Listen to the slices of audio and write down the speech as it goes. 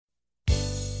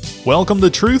Welcome to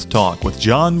Truth Talk with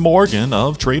John Morgan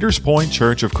of Traders Point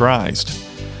Church of Christ.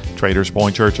 Traders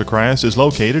Point Church of Christ is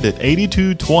located at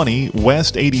 8220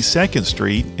 West 82nd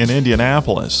Street in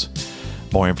Indianapolis.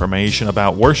 More information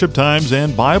about worship times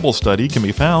and Bible study can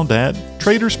be found at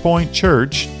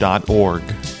traderspointchurch.org.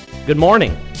 Good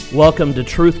morning. Welcome to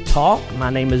Truth Talk. My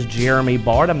name is Jeremy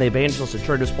Bard. I'm the evangelist at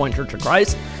Traders Point Church of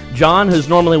Christ. John, who's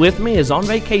normally with me, is on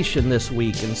vacation this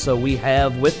week, and so we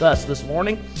have with us this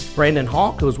morning Brandon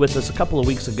Hawk, who was with us a couple of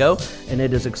weeks ago, and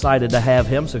it is excited to have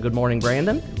him. So good morning,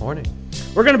 Brandon. Good morning.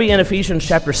 We're going to be in Ephesians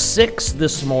Chapter 6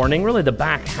 this morning, really the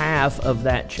back half of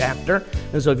that chapter.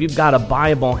 And so if you've got a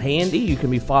Bible handy, you can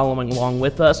be following along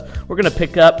with us. We're going to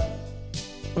pick up,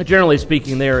 generally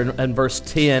speaking, there in verse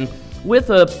 10, with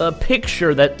a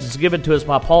picture that's given to us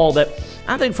by Paul that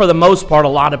I think for the most part a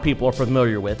lot of people are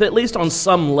familiar with. At least on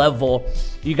some level,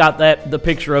 you got the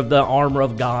picture of the armor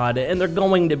of God, and they're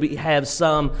going to have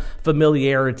some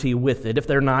familiarity with it. If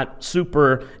they're not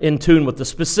super in tune with the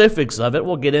specifics of it,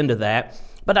 we'll get into that.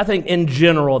 But I think in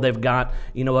general they've got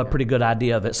a pretty good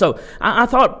idea of it. So I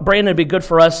thought, Brandon, it'd be good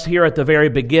for us here at the very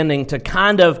beginning to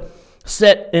kind of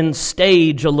set in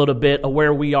stage a little bit of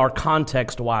where we are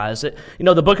context-wise.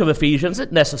 The book of Ephesians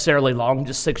isn't necessarily long,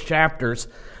 just 6 chapters,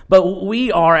 but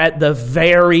we are at the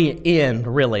very end,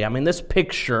 really. I mean, this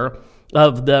picture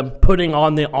of the putting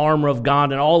on the armor of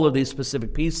God and all of these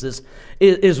specific pieces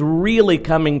is really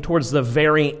coming towards the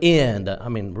very end. I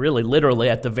mean, really,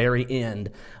 literally at the very end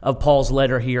of Paul's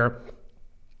letter here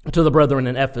to the brethren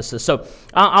in Ephesus. So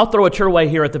I'll throw it your way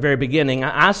here at the very beginning.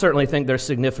 I certainly think there's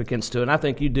significance to it, and I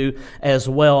think you do as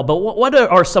well. But what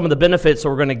are some of the benefits that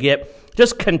we're going to get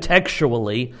just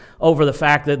contextually over the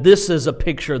fact that this is a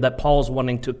picture that Paul's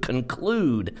wanting to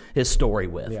conclude his story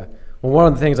with? Yeah. Well, one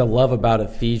of the things I love about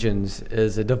Ephesians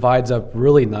is it divides up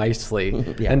really nicely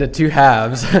into 2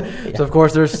 halves. Yeah. So, of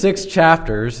course, there's 6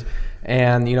 chapters,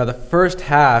 and, the first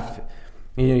half,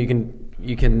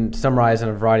 you can summarize in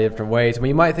a variety of different ways. But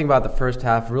you might think about the first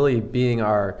half really being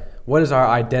what is our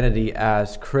identity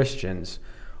as Christians,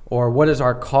 or what is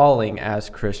our calling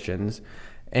as Christians.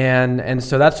 And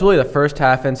so that's really the first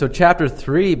half. And so chapter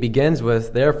 3 begins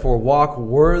with, therefore walk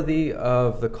worthy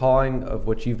of the calling of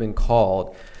which you've been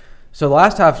called. So the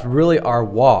last half is really our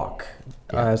walk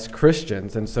as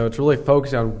Christians. And so it's really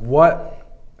focusing on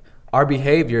what our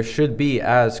behavior should be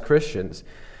as Christians.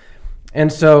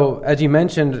 And so, as you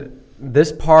mentioned,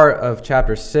 this part of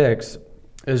chapter 6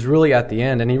 is really at the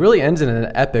end, and he really ends in an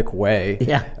epic way.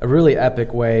 Yeah. A really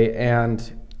epic way. And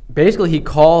basically he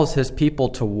calls his people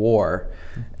to war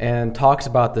and talks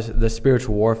about the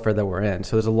spiritual warfare that we're in.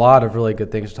 So there's a lot of really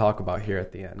good things to talk about here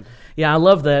at the end. Yeah, I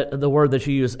love the word that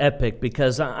you use, epic,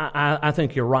 because I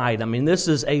think you're right. I mean, this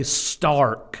is a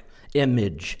stark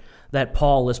image that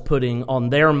Paul is putting on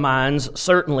their minds,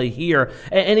 certainly here,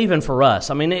 and even for us.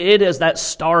 I mean, it is that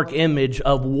stark image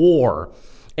of war.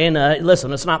 And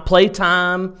listen, it's not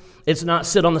playtime. It's not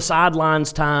sit on the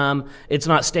sidelines time. It's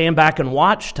not stand back and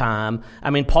watch time. I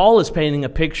mean, Paul is painting a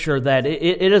picture that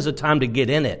it is a time to get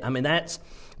in it. I mean, that's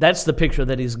the picture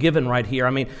that he's given right here. I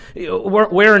mean,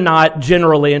 we're not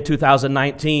generally in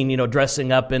 2019,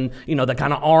 dressing up in, the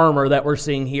kind of armor that we're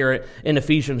seeing here in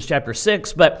Ephesians chapter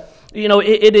 6, but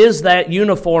it is that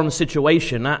uniform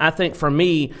situation. I think for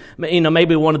me,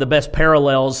 maybe one of the best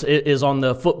parallels is on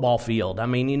the football field. I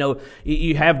mean,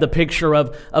 you have the picture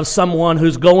of someone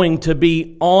who's going to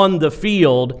be on the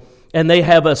field, and they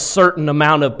have a certain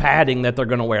amount of padding that they're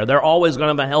going to wear. They're always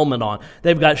going to have a helmet on.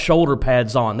 They've got shoulder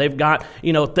pads on. They've got,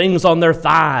 things on their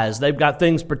thighs. They've got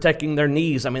things protecting their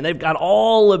knees. I mean, they've got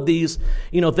all of these,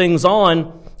 things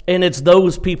on, and it's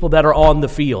those people that are on the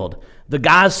field. The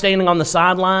guys standing on the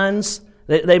sidelines,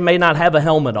 they may not have a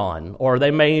helmet on, or they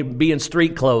may be in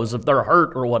street clothes if they're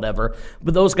hurt or whatever,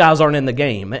 but those guys aren't in the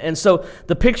game. And so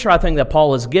the picture I think that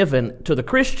Paul has given to the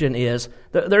Christian is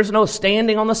there's no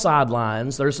standing on the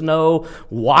sidelines. There's no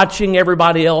watching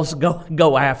everybody else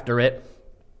go after it.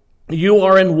 You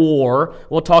are in war.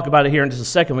 We'll talk about it here in just a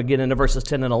second. We get into verses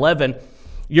 10 and 11.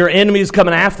 Your enemy's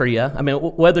coming after you. I mean,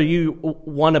 whether you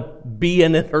want to be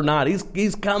in it or not,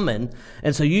 he's coming.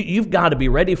 And so you've got to be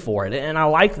ready for it. And I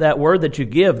like that word that you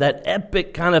give, that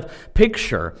epic kind of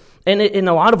picture. And in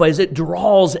a lot of ways, it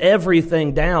draws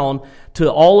everything down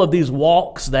to all of these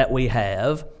walks that we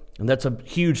have. And that's a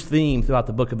huge theme throughout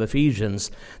the book of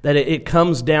Ephesians, that it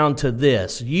comes down to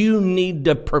this. You need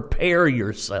to prepare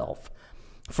yourself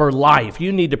for life.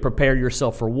 You need to prepare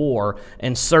yourself for war,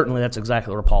 and certainly that's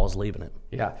exactly where Paul is leaving it.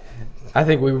 Yeah. I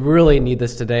think we really need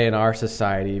this today in our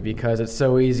society because it's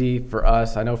so easy for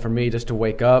us, I know for me, just to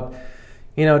wake up,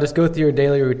 just go through your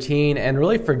daily routine and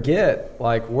really forget,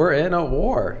 like, we're in a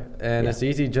war. And it's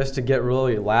easy just to get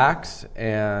really lax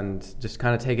and just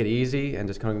kind of take it easy and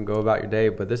just kind of go about your day.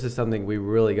 But this is something we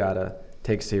really got to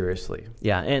take seriously.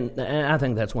 Yeah, and I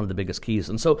think that's one of the biggest keys.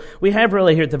 And so we have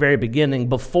really here at the very beginning,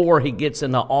 before he gets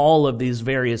into all of these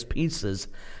various pieces,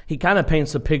 he kind of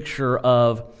paints a picture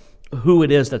of who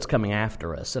it is that's coming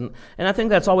after us. And I think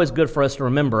that's always good for us to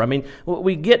remember. I mean,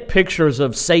 we get pictures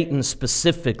of Satan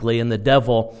specifically and the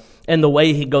devil and the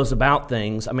way he goes about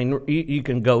things. I mean, you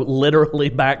can go literally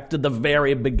back to the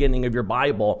very beginning of your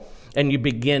Bible, and you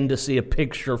begin to see a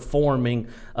picture forming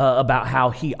about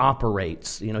how he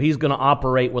operates. He's going to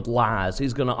operate with lies.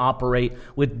 He's going to operate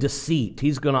with deceit.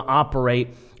 He's going to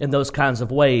operate in those kinds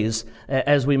of ways,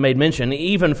 as we made mention,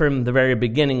 even from the very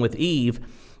beginning with Eve.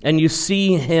 And you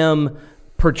see him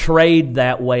portrayed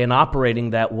that way and operating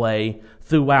that way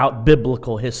throughout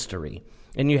biblical history.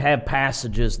 And you have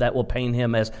passages that will paint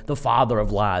him as the father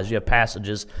of lies. You have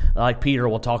passages like Peter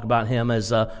will talk about him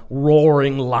as a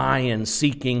roaring lion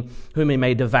seeking whom he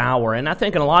may devour. And I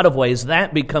think in a lot of ways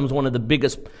that becomes one of the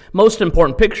biggest, most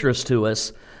important pictures to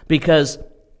us, because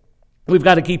we've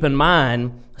got to keep in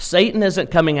mind Satan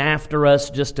isn't coming after us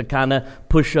just to kind of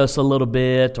push us a little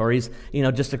bit, or he's,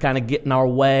 just to kind of get in our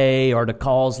way or to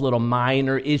cause little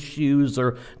minor issues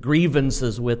or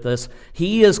grievances with us.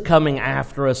 He is coming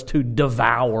after us to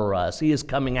devour us. He is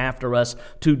coming after us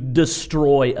to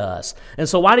destroy us. And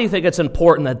so why do you think it's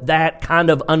important that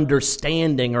kind of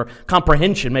understanding, or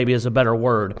comprehension maybe is a better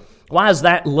word, why is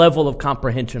that level of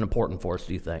comprehension important for us,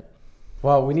 do you think?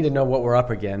 Well, we need to know what we're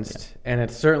up against. And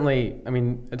it's certainly,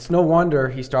 it's no wonder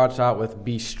he starts out with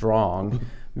be strong,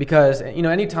 because,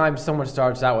 anytime someone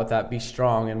starts out with that be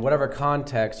strong, in whatever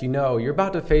context, you're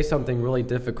about to face something really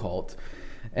difficult.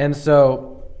 And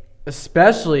so,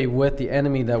 especially with the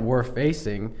enemy that we're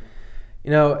facing,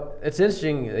 it's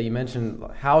interesting that you mentioned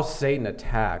how Satan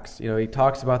attacks. He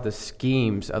talks about the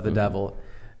schemes of the devil.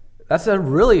 That's a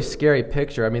really scary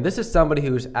picture. This is somebody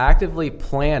who's actively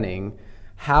planning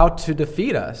how to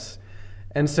defeat us.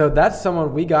 And so that's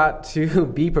someone we got to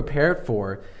be prepared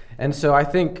for. And so I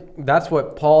think that's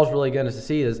what Paul's really going to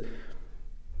see, is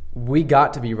we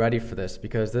got to be ready for this,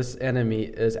 because this enemy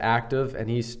is active and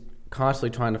he's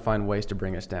constantly trying to find ways to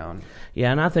bring us down.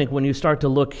 Yeah, and I think when you start to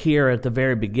look here at the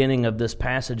very beginning of this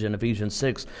passage in Ephesians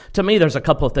 6, to me there's a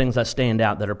couple of things that stand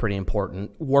out that are pretty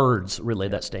important, words really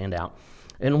that stand out.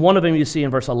 And one of them you see in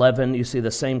verse 11, you see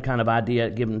the same kind of idea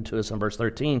given to us in verse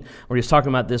 13, where he's talking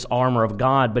about this armor of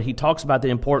God, but he talks about the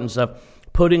importance of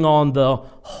putting on the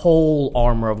whole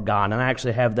armor of God. And I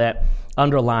actually have that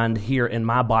underlined here in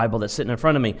my Bible that's sitting in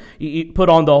front of me. You put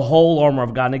on the whole armor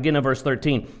of God. And again in verse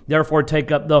 13, therefore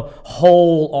take up the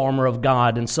whole armor of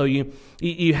God. And so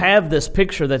you have this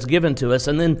picture that's given to us,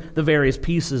 and then the various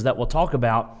pieces that we'll talk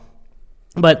about.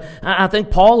 But I think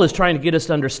Paul is trying to get us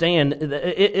to understand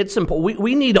it's important.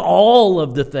 We need all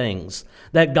of the things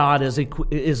that God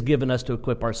is given us to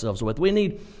equip ourselves with. We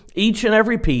need each and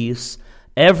every piece.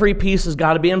 Every piece has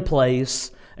got to be in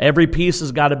place. Every piece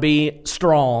has got to be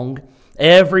strong.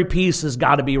 Every piece has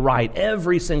got to be right.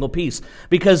 Every single piece.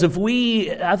 Because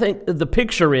I think the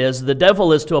picture is, the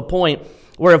devil is to a point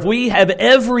where if we have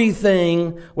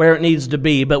everything where it needs to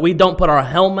be, but we don't put our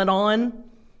helmet on,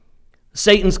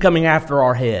 Satan's coming after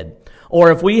our head.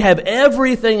 Or if we have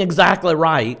everything exactly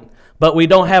right, but we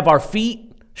don't have our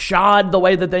feet shod the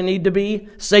way that they need to be,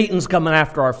 Satan's coming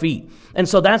after our feet. And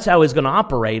so that's how he's going to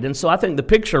operate. And so I think the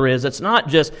picture is, it's not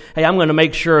just, hey, I'm going to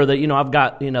make sure that, I've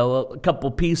got, a couple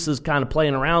pieces kind of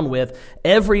playing around with.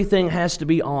 Everything has to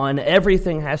be on.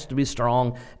 Everything has to be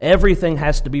strong. Everything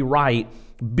has to be right,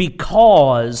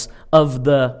 because of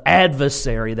the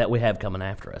adversary that we have coming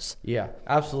after us. Yeah,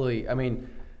 absolutely.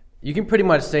 You can pretty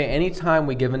much say anytime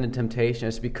we give in to temptation,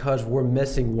 it's because we're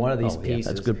missing one of these pieces.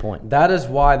 That's a good point. That is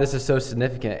why this is so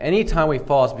significant. Anytime we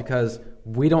fall, it's because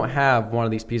we don't have one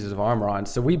of these pieces of armor on.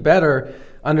 So we better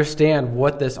understand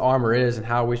what this armor is and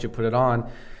how we should put it on.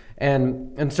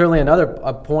 And certainly another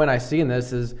point I see in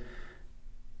this is,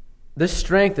 this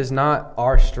strength is not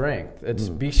our strength. It's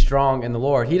be strong in the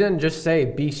Lord. He didn't just say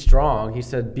be strong. He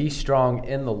said be strong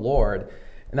in the Lord.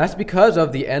 And that's because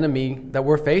of the enemy that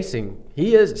we're facing.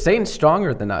 Satan's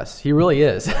stronger than us. He really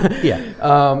is.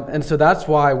 Yeah. And so that's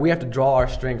why we have to draw our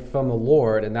strength from the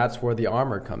Lord, and that's where the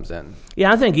armor comes in.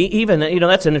 Yeah, I think even,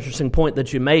 that's an interesting point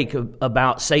that you make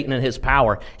about Satan and his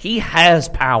power. He has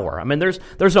power.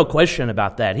 There's no question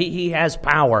about that. He has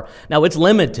power. Now, it's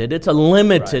limited. It's a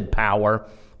limited power,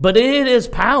 but it is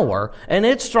power, and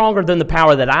it's stronger than the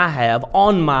power that I have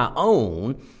on my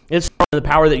own. It's the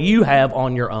power that you have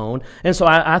on your own. And so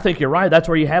I think you're right. That's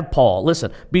where you have Paul.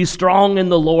 Listen, be strong in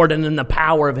the Lord and in the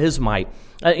power of his might.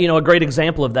 A great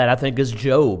example of that, I think, is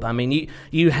Job. I mean,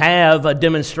 you have a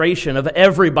demonstration of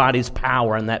everybody's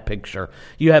power in that picture.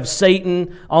 You have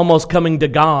Satan almost coming to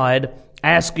God,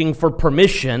 asking for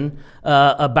permission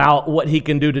about what he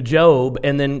can do to Job,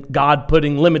 and then God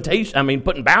putting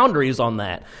putting boundaries on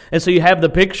that. And so you have the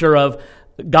picture of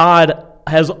God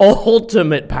has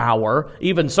ultimate power,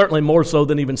 even certainly more so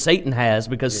than even Satan has,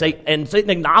 because Satan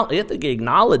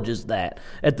acknowledges that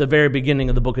at the very beginning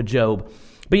of the book of Job.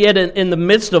 But yet in the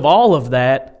midst of all of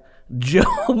that,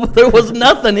 Job, there was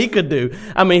nothing he could do.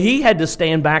 I mean, he had to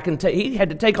stand back and he had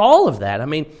to take all of that. I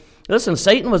mean, listen,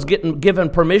 Satan was given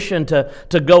permission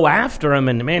to go after him,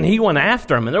 and man, he went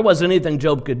after him, and there wasn't anything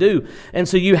Job could do. And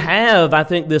so you have, I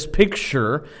think, this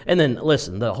picture, and then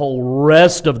listen, the whole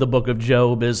rest of the book of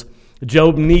Job is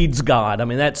Job needs God. I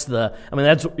mean, that's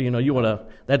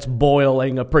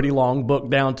boiling a pretty long book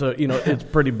down to, its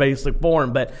pretty basic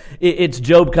form, but it's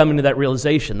Job coming to that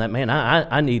realization that, man,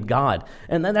 I need God.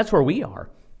 And that's where we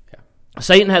are. Yeah.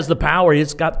 Satan has the power.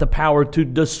 He's got the power to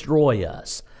destroy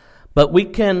us. But we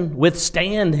can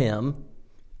withstand him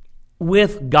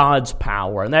with God's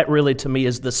power. And that really, to me,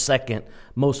 is the second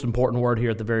most important word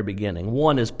here at the very beginning.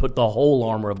 One is put the whole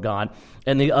armor of God,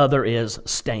 and the other is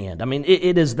stand. I mean,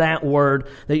 it is that word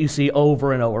that you see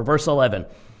over and over. Verse 11,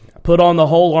 put on the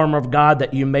whole armor of God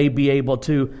that you may be able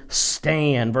to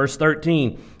stand. Verse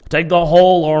 13, take the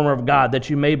whole armor of God that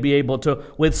you may be able to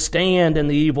withstand in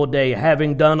the evil day,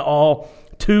 having done all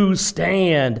to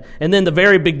stand. And then the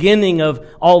very beginning of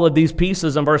all of these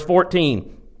pieces in verse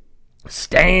 14,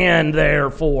 stand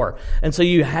therefore. And so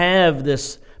you have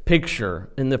this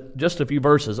picture in just a few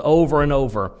verses over and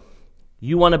over.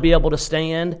 You want to be able to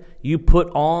stand? You put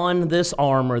on this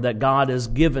armor that God has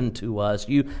given to us.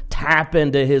 You tap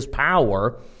into his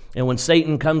power. And when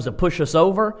Satan comes to push us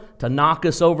over, to knock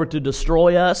us over, to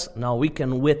destroy us, no, we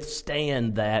can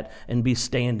withstand that and be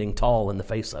standing tall in the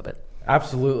face of it.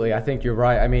 Absolutely. I think you're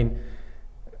right. I mean,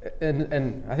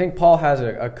 and I think Paul has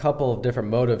a couple of different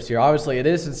motives here. Obviously, it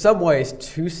is in some ways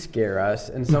to scare us.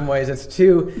 In some ways, it's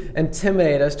to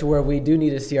intimidate us to where we do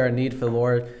need to see our need for the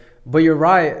Lord. But you're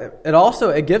right.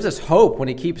 It gives us hope when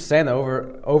he keeps saying that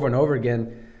over and over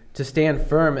again to stand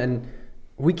firm, and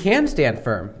we can stand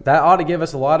firm. That ought to give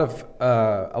us a lot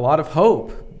of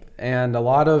hope and a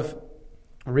lot of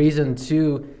reason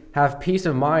to have peace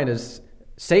of mind. As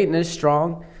Satan is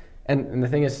strong, and the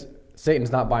thing is,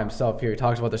 Satan's not by himself here. He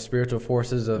talks about the spiritual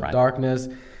forces of darkness.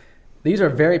 These are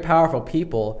very powerful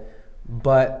people,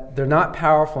 but they're not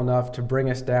powerful enough to bring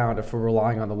us down if we're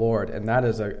relying on the Lord. And that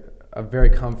is a very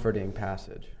comforting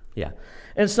passage. Yeah.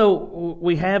 And so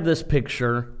we have this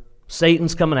picture.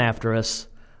 Satan's coming after us.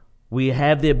 We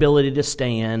have the ability to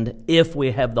stand if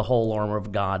we have the whole armor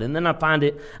of God. And then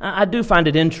I do find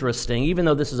it interesting, even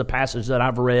though this is a passage that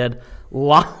I've read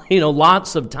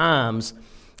lots of times,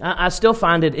 I still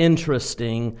find it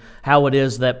interesting how it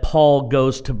is that Paul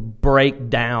goes to break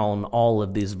down all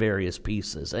of these various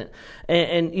pieces. And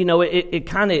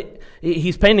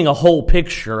he's painting a whole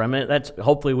picture. I mean,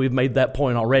 hopefully we've made that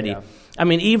point already. Yeah. I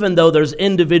mean, even though there's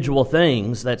individual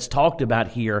things that's talked about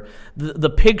here, the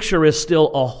picture is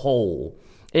still a whole.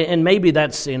 And maybe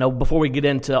that's, before we get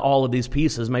into all of these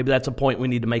pieces, maybe that's a point we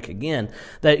need to make again.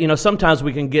 That, sometimes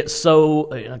we can get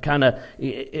so kind of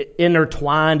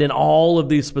intertwined in all of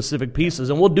these specific pieces.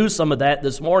 And we'll do some of that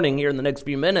this morning here in the next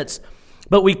few minutes.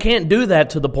 But we can't do that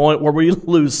to the point where we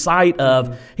lose sight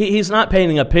of, he's not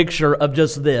painting a picture of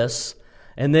just this.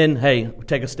 And then, hey,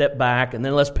 take a step back, and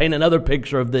then let's paint another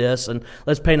picture of this, and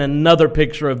let's paint another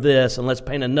picture of this, and let's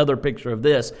paint another picture of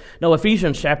this. No,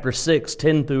 Ephesians Chapter 6,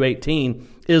 10 through 18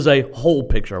 is a whole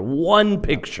picture, one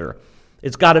picture.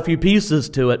 It's got a few pieces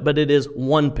to it, but it is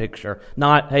one picture.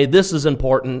 Not, hey, this is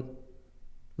important,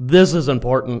 this is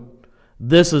important,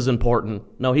 this is important.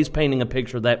 No, he's painting a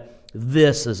picture that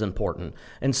this is important.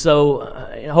 And so,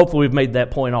 hopefully we've made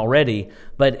that point already,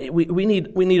 but we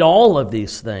need all of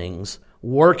these things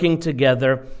working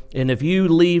together. And if you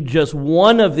leave just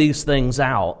one of these things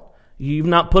out, you've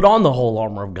not put on the whole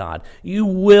armor of God. You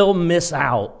will miss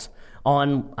out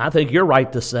on, I think you're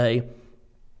right to say,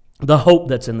 the hope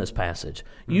that's in this passage.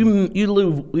 You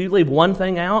leave one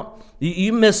thing out,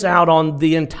 you miss out on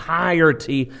the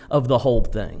entirety of the whole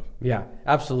thing. Yeah,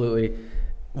 absolutely.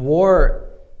 War,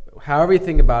 however you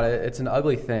think about it, it's an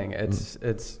ugly thing.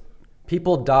 It's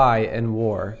people die in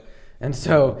war. And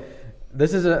so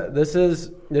This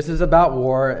is about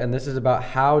war, and this is about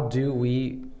how do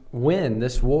we win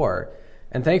this war.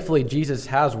 And thankfully, Jesus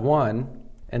has won,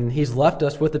 and he's left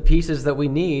us with the pieces that we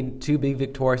need to be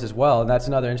victorious as well. And that's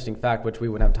another interesting fact, which we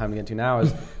wouldn't have time to get into now,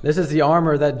 is this is the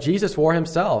armor that Jesus wore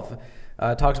himself.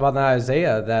 It talks about in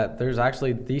Isaiah that there's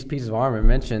actually these pieces of armor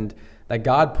mentioned that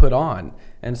God put on.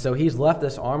 And so he's left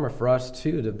this armor for us,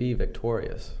 too, to be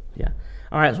victorious. Yeah.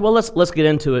 All right, well, let's get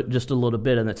into it just a little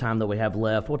bit in the time that we have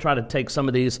left. We'll try to take some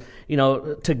of these,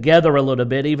 together a little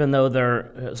bit, even though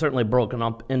they're certainly broken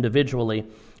up individually.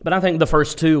 But I think the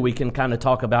first two we can kind of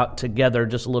talk about together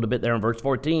just a little bit there in verse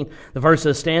 14. The verse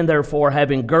says, "Stand therefore,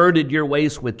 having girded your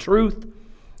waist with truth,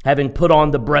 having put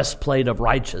on the breastplate of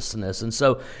righteousness." And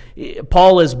so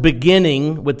Paul is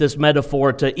beginning with this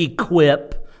metaphor to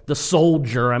equip the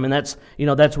soldier. I mean, that's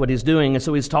what he's doing. And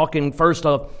so he's talking first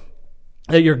of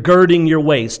that you're girding your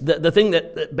waist, the thing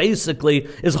that basically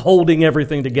is holding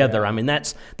everything together. I mean,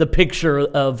 that's the picture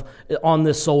of on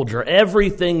this soldier.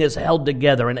 Everything is held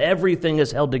together, and everything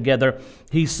is held together,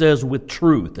 he says, with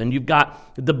truth. And you've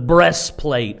got the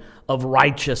breastplate of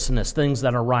righteousness, things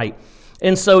that are right.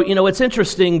 And so, it's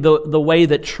interesting the way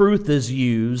that truth is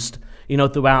used,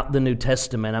 throughout the New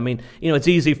Testament. I mean, it's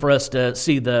easy for us to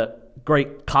see the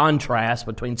great contrast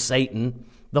between Satan,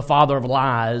 the father of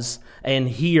lies, and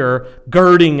here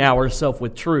girding ourselves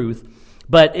with truth.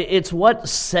 But it's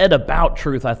what's said about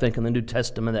truth, I think, in the New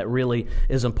Testament that really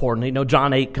is important.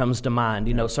 John 8 comes to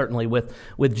mind, certainly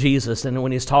with Jesus. And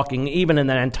when he's talking, even in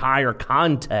that entire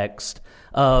context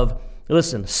of,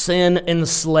 listen, sin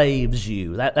enslaves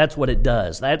you. That's what it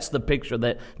does. That's the picture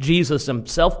that Jesus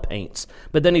himself paints.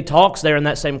 But then he talks there in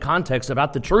that same context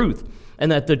about the truth,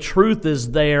 and that the truth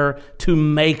is there to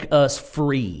make us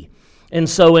free. And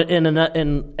so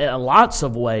in lots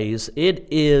of ways, it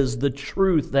is the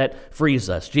truth that frees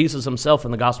us. Jesus himself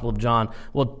in the Gospel of John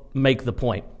will make the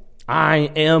point.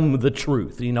 I am the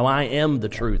truth. I am the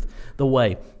truth, the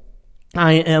way.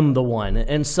 I am the one.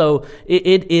 And so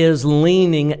it is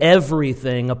leaning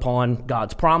everything upon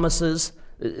God's promises.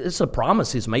 It's a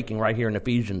promise he's making right here in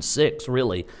Ephesians 6,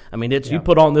 really. I mean, you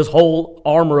put on this whole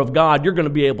armor of God, you're going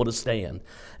to be able to stand.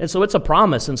 And so it's a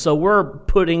promise. And so we're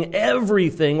holding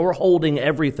everything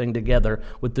together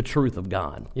with the truth of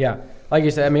God. Yeah. Like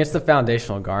you said, I mean, it's the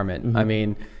foundational garment. Mm-hmm. I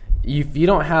mean, if you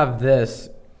don't have this,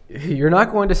 you're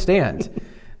not going to stand.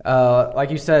 Like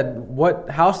you said,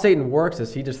 how Satan works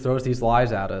is he just throws these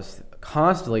lies at us,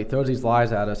 constantly throws these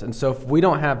lies at us. And so if we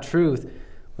don't have truth,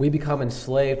 we become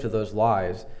enslaved to those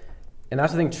lies. And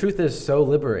that's the thing, truth is so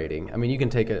liberating. I mean, you can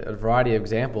take a variety of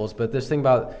examples, but this thing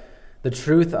about the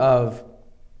truth of,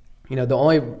 the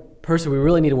only person we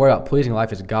really need to worry about pleasing in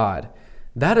life is God.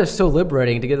 That is so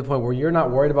liberating to get to the point where you're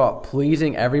not worried about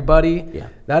pleasing everybody. Yeah.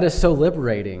 That is so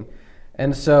liberating.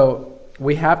 And so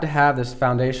we have to have this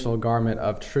foundational garment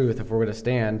of truth if we're going to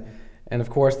stand. And of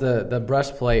course, the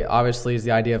breastplate obviously is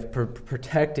the idea of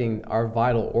protecting our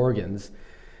vital organs.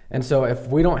 And so if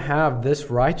we don't have this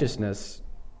righteousness,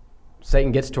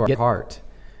 Satan gets to our heart.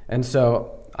 And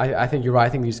so I think you're right. I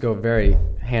think these go very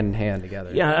hand in hand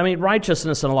together. Yeah, I mean,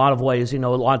 righteousness in a lot of ways, a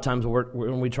lot of times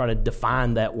when we try to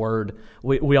define that word,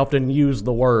 we often use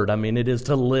the word. I mean, it is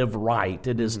to live right.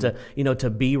 It is to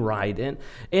be right. And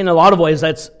in a lot of ways,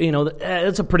 that's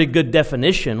a pretty good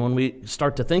definition when we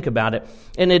start to think about it.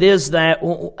 And it is that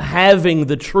having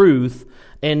the truth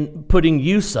and putting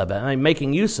use of it,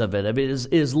 making use of it,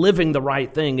 is living the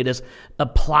right thing. It is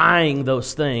applying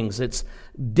those things. It's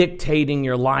dictating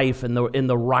your life in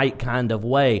the right kind of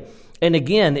way. And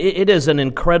again, it is an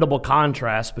incredible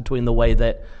contrast between the way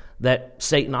that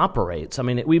Satan operates. I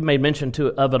mean, we've made mention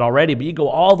of it already, but you go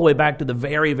all the way back to the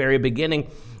very, very beginning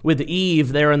with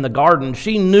Eve there in the garden.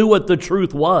 She knew what the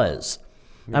truth was.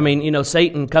 I mean,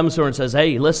 Satan comes to her and says,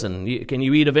 "Hey, listen, can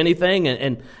you eat of anything?"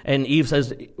 And Eve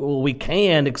says, "Well, we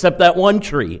can, except that one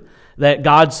tree." That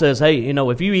God says, "Hey,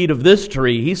 if you eat of this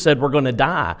tree," he said, "we're going to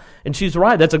die." And she's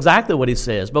right. That's exactly what he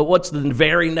says. But what's the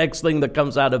very next thing that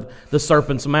comes out of the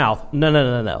serpent's mouth?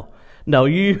 No. No,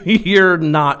 you're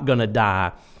not going to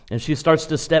die. And she starts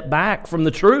to step back from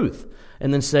the truth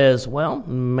and then says, "Well,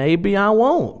 maybe I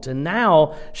won't." And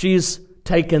now she's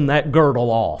taken that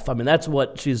girdle off. I mean, that's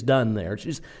what she's done there.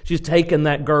 She's taken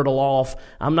that girdle off.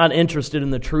 I'm not interested in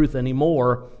the truth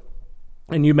anymore.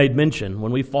 And you made mention,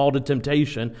 when we fall to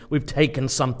temptation, we've taken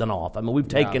something off. I mean, we've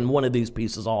taken one of these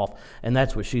pieces off, and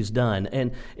that's what she's done.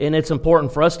 And it's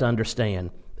important for us to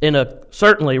understand, in a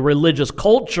certainly religious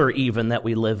culture even that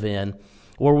we live in,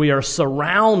 where we are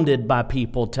surrounded by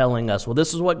people telling us, well,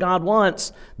 this is what God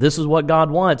wants. This is what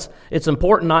God wants. It's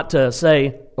important not to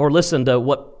say or listen to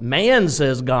what man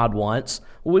says God wants.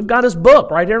 Well, we've got his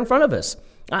book right here in front of us.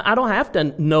 I don't have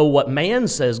to know what man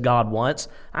says God wants.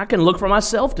 I can look for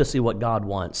myself to see what God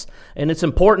wants. And it's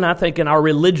important, I think, in our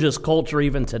religious culture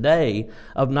even today,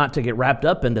 of not to get wrapped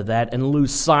up into that and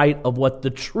lose sight of what the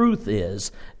truth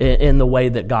is in the way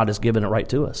that God has given it right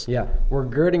to us. Yeah, we're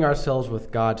girding ourselves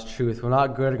with God's truth. We're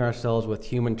not girding ourselves with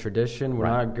human tradition. We're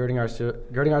not girding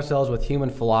ourselves with human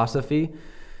philosophy.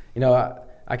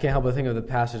 I can't help but think of the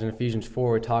passage in Ephesians 4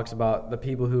 where it talks about the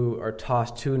people who are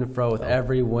tossed to and fro with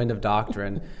every wind of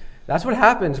doctrine. That's what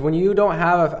happens when you don't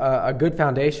have a good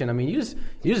foundation. I mean, you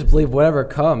just believe whatever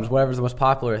comes, whatever's the most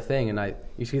popular thing. And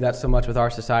you see that so much with our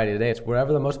society today. It's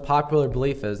whatever the most popular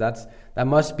belief is, that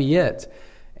must be it.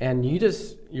 And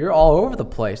you're all over the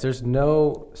place. There's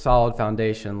no solid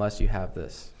foundation unless you have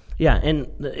this. Yeah, and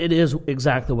it is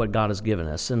exactly what God has given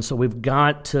us. And so we've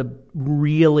got to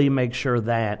really make sure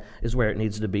that is where it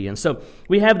needs to be. And so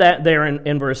we have that there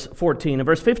in verse 14. In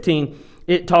verse 15,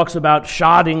 it talks about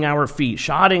shodding our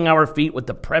feet with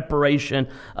the preparation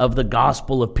of the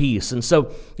gospel of peace. And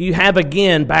so you have,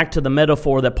 again, back to the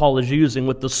metaphor that Paul is using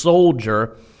with the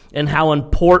soldier and how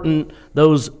important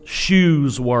those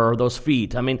shoes were, those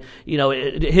feet. I mean,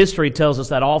 history tells us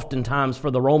that oftentimes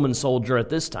for the Roman soldier at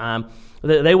this time,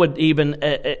 they would even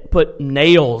put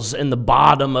nails in the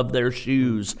bottom of their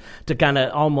shoes to kind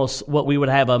of almost what we would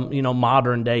have a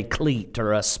modern day cleat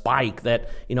or a spike that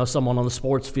someone on the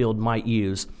sports field might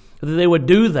use. They would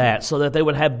do that so that they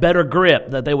would have better grip,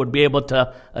 that they would be able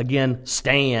to, again,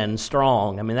 stand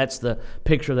strong. I mean, that's the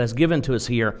picture that's given to us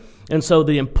here. And so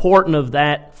the importance of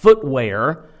that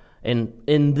footwear and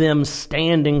in them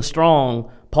standing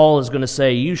strong, Paul is going to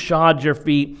say, you shod your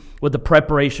feet with the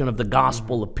preparation of the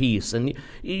gospel of peace. And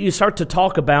you start to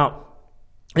talk about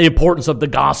the importance of the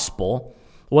gospel,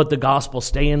 what the gospel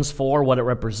stands for, what it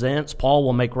represents. Paul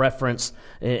will make reference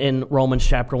in Romans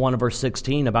chapter 1 verse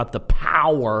 16 about the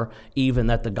power even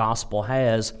that the gospel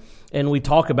has. And we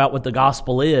talk about what the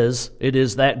gospel is. It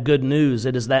is that good news.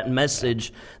 It is that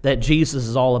message that Jesus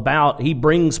is all about. He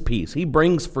brings peace. He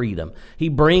brings freedom. He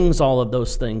brings all of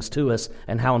those things to us,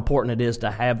 and how important it is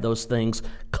to have those things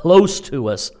close to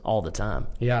us all the time.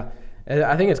 Yeah.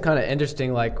 I think it's kind of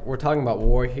interesting, like we're talking about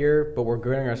war here, but we're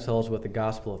girding ourselves with the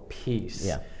gospel of peace.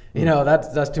 Yeah.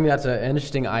 That's to me, that's an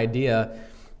interesting idea.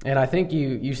 And I think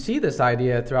you see this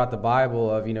idea throughout the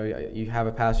Bible of, you have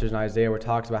a passage in Isaiah where it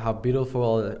talks about how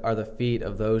beautiful are the feet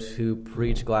of those who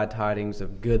preach glad tidings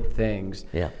of good things.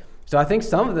 Yeah. So I think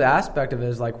some of the aspect of it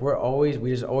is like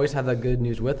we just always have that good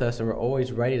news with us, and we're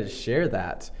always ready to share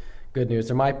that good news.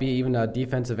 There might be even a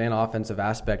defensive and offensive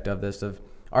aspect of this, of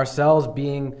ourselves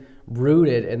being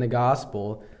rooted in the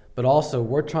gospel, but also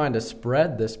we're trying to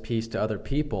spread this peace to other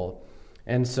people.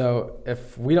 And so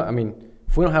if we don't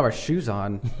have our shoes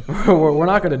on, we're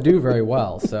not going to do very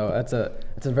well. So it's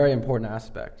a very important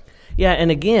aspect. Yeah,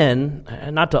 and again,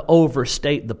 not to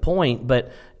overstate the point,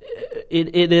 but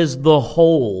it is the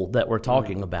whole that we're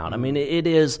talking about. I mean, it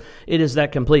is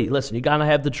that complete. Listen, you got to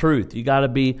have the truth. You got to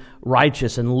be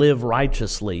righteous and live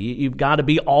righteously. You've got to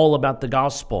be all about the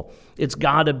gospel. It's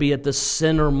got to be at the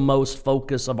centermost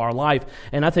focus of our life.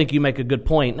 And I think you make a good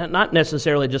point. Not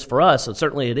necessarily just for us, and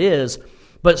certainly it is,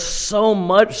 but so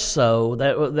much so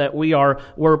that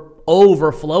we're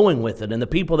overflowing with it. And the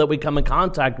people that we come in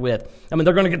contact with, I mean,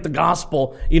 they're going to get the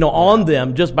gospel, on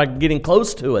them just by getting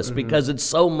close to us, because it's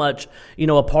so much,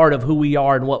 a part of who we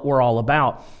are and what we're all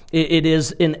about. It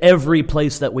is in every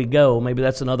place that we go. Maybe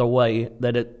that's another way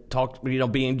that it talks,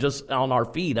 being just on our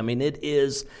feet. I mean, it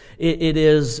is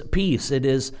peace. It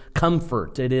is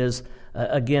comfort. It is,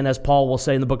 again, as Paul will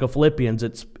say in the book of Philippians,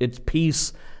 it's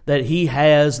peace that he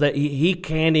has that he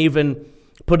can't even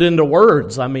put into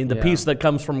words. I mean, the peace that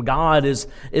comes from God is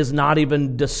not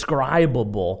even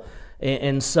describable.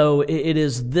 And so it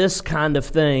is this kind of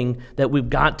thing that we've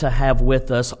got to have with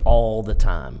us all the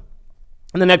time.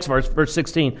 In the next verse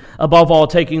 16, above all,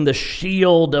 taking the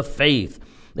shield of faith,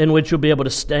 in which you'll be able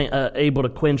to able to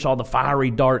quench all the fiery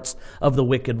darts of the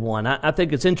wicked one. I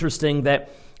think it's interesting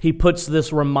that he puts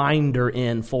this reminder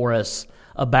in for us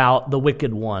about the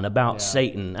wicked one, about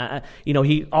Satan.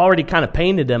 He already kind of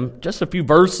painted him just a few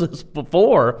verses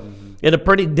before in a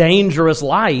pretty dangerous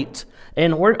light.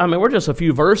 And we're just a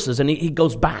few verses, and he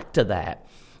goes back to that.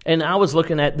 And I was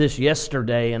looking at this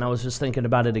yesterday, and I was just thinking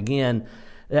about it again.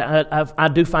 I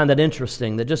do find that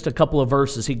interesting, that just a couple of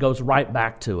verses, he goes right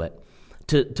back to it,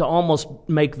 to almost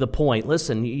make the point.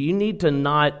 Listen, you need to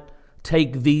not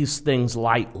take these things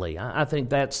lightly. I think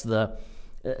that's the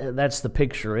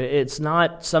picture. It's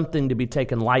not something to be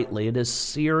taken lightly. It is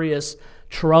serious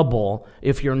trouble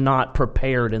if you're not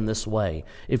prepared in this way,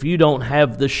 if you don't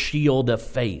have the shield of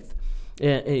faith.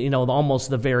 almost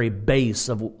the very base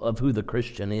of who the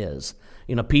Christian is.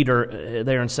 Peter,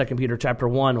 there in 2 Peter Chapter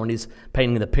 1, when he's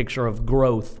painting the picture of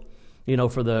growth,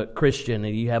 for the Christian,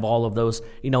 and you have all of those,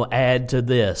 add to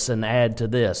this and add to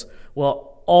this.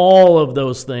 Well, all of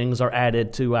those things are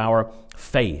added to our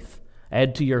faith.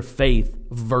 Add to your faith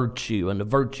virtue, and the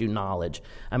virtue knowledge.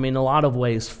 I mean, in a lot of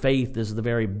ways, faith is the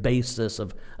very basis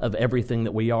of everything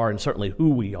that we are, and certainly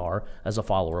who we are as a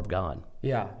follower of God.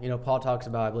 Yeah, Paul talks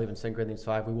about, I believe in 2 Corinthians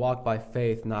 5, we walk by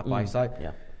faith, not by sight.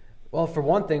 Yeah. Well, for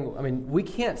one thing, I mean, we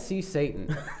can't see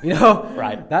Satan.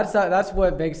 Right. That's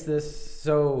what makes this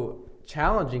so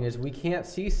challenging, is we can't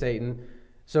see Satan.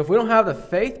 So if we don't have the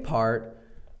faith part,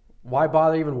 why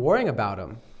bother even worrying about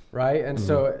him? Right? And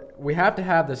so we have to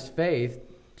have this faith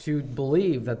to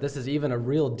believe that this is even a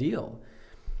real deal.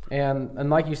 And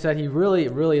like you said, he really,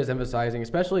 really is emphasizing,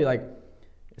 especially like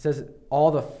it says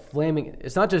all the flaming,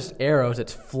 it's not just arrows,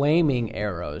 it's flaming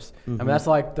arrows. I mean, that's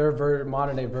like their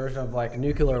modern day version of like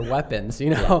nuclear weapons,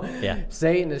 Yeah.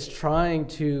 Satan is trying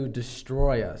to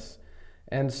destroy us.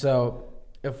 And so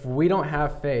if we don't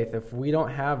have faith, if we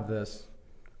don't have this,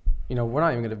 we're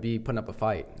not even going to be putting up a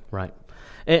fight. Right.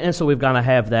 And so we've got to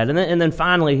have that. And then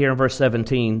finally here in verse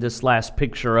 17, this last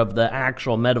picture of the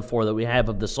actual metaphor that we have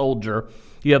of the soldier,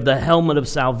 you have the helmet of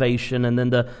salvation and then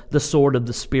the sword of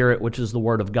the Spirit, which is the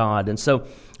Word of God. And so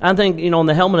I think, in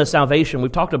the helmet of salvation,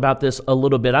 we've talked about this a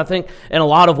little bit. I think in a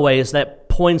lot of ways that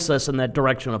points us in that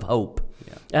direction of hope.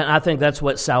 And I think that's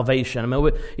what salvation,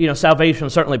 salvation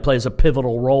certainly plays a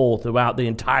pivotal role throughout the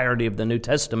entirety of the New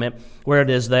Testament, where it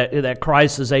is that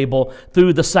Christ is able,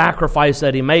 through the sacrifice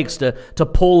that he makes, to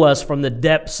pull us from the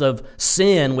depths of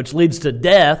sin, which leads to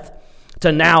death,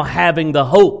 to now having the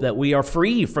hope that we are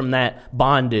free from that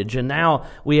bondage. And now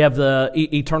we have the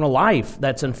eternal life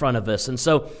that's in front of us. And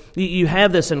so you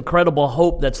have this incredible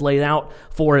hope that's laid out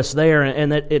for us there,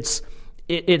 and that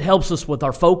it helps us with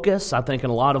our focus, I think, in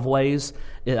a lot of ways.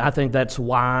 I think that's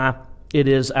why it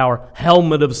is our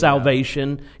helmet of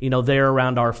salvation, there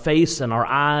around our face and our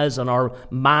eyes and our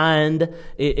mind.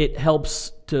 It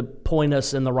helps to point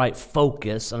us in the right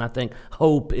focus, and I think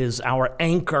hope is our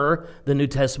anchor. The New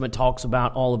Testament talks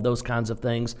about all of those kinds of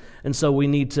things, and so we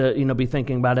need to, be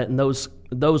thinking about it in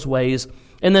those ways.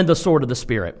 And then the sword of the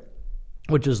Spirit,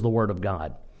 which is the Word of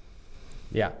God.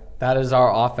 Yeah. That is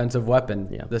our offensive weapon,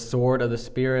 Yeah. The sword of the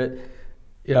Spirit.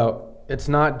 It's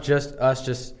not just us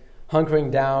just hunkering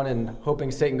down and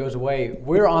hoping Satan goes away.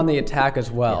 We're on the attack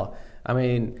as well. Yeah. I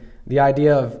mean, the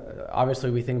idea of, obviously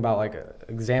we think about like an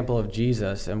example of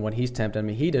Jesus and when he's tempted. I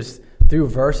mean, he just threw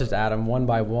verses at him one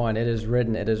by one. It is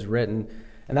written, it is written.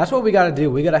 And that's what we got to do.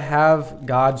 We got to have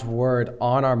God's word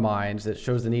on our minds that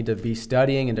shows the need to be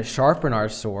studying and to sharpen our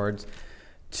swords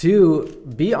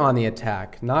to be on the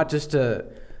attack, not just to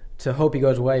hope he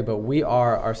goes away, but we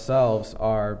ourselves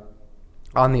are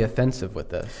on the offensive with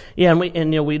this. Yeah,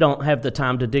 and we don't have the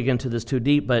time to dig into this too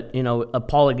deep, but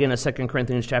Paul again in 2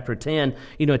 Corinthians Chapter 10,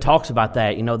 it talks about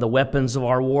that. The weapons of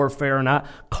our warfare are not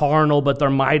carnal, but they're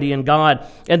mighty in God,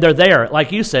 and they're there,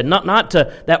 like you said, not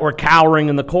to that we're cowering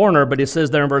in the corner, but it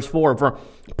says there in verse 4 for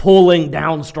pulling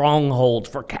down strongholds,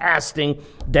 for casting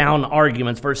down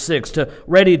arguments. Verse 6 to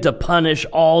ready to punish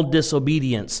all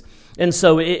disobedience. And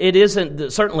so it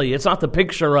isn't, certainly, it's not the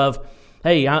picture of,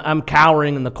 hey, I'm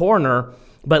cowering in the corner.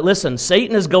 But listen,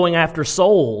 Satan is going after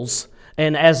souls,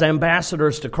 and as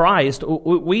ambassadors to Christ,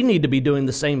 we need to be doing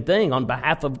the same thing on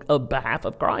behalf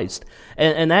of Christ.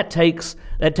 And that takes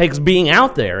being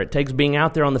out there. It takes being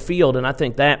out there on the field, and I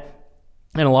think that,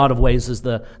 in a lot of ways, is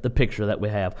the picture that we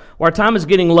have. Well, our time is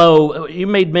getting low. You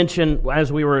made mention,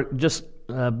 as we were just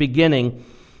beginning,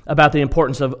 about the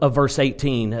importance of verse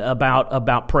 18,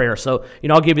 about prayer. So,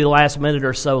 I'll give you the last minute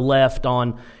or so left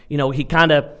on, he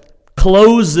kind of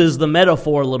closes the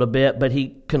metaphor a little bit, but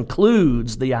he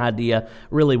concludes the idea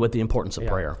really with the importance of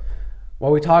prayer.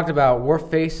 Well, we talked about we're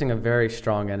facing a very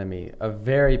strong enemy, a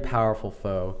very powerful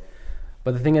foe.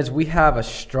 But the thing is, we have a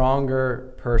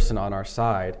stronger person on our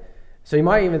side. So you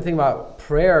might even think about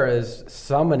prayer as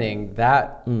summoning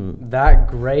that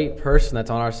great person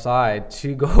that's on our side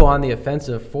to go on the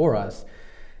offensive for us.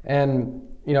 And,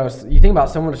 you think about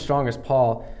someone as strong as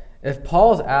Paul. If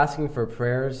Paul is asking for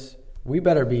prayers, we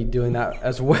better be doing that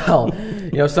as well.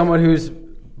 Someone who's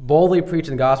boldly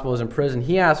preaching the gospel is in prison.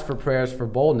 He asks for prayers for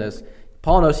boldness.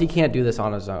 Paul knows he can't do this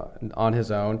on his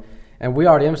own. And we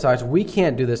already emphasized we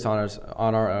can't do this on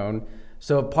our own.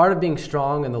 So part of being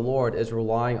strong in the Lord is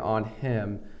relying on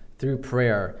him through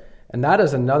prayer. And that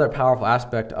is another powerful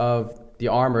aspect of the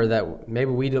armor that maybe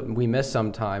we miss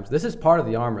sometimes. This is part of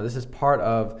the armor. This is part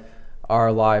of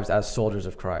our lives as soldiers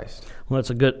of Christ. Well, it's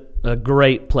a good a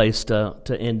great place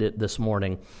to end it this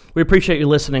morning. We appreciate you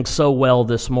listening so well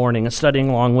this morning and studying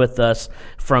along with us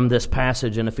from this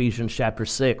passage in Ephesians Chapter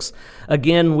 6.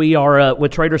 Again, we are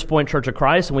with Traders Point Church of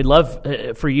Christ, and we'd love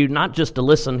for you not just to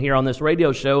listen here on this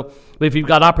radio show, but if you've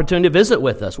got opportunity to visit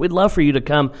with us, we'd love for you to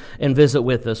come and visit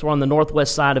with us. We're on the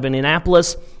northwest side of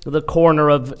Indianapolis, the corner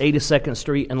of 82nd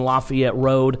Street and Lafayette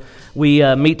Road. We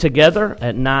meet together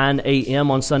at 9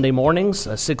 a.m. on Sunday mornings,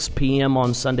 6 p.m.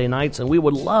 on Sunday nights, and we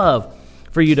would love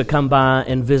for you to come by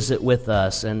and visit with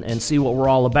us and see what we're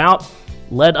all about.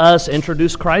 Let us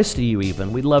introduce Christ to you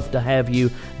even. We'd love to have you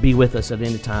be with us at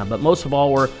any time. But most of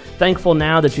all, we're thankful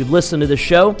now that you've listened to the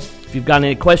show. If you've got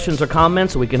any questions or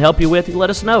comments that we can help you with, you let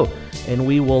us know, and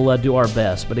we will do our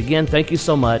best. But again, thank you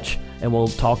so much, and we'll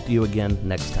talk to you again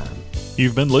next time.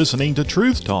 You've been listening to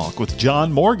Truth Talk with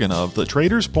John Morgan of the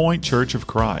Traders Point Church of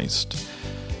Christ.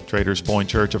 Traders Point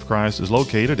Church of Christ is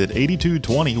located at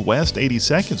 8220 West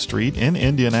 82nd Street in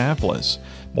Indianapolis.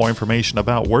 More information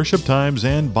about worship times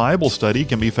and Bible study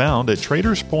can be found at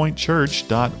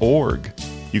traderspointchurch.org.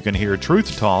 You can hear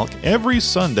Truth Talk every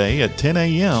Sunday at 10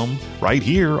 a.m. right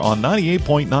here on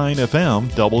 98.9 FM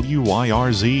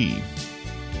WYRZ.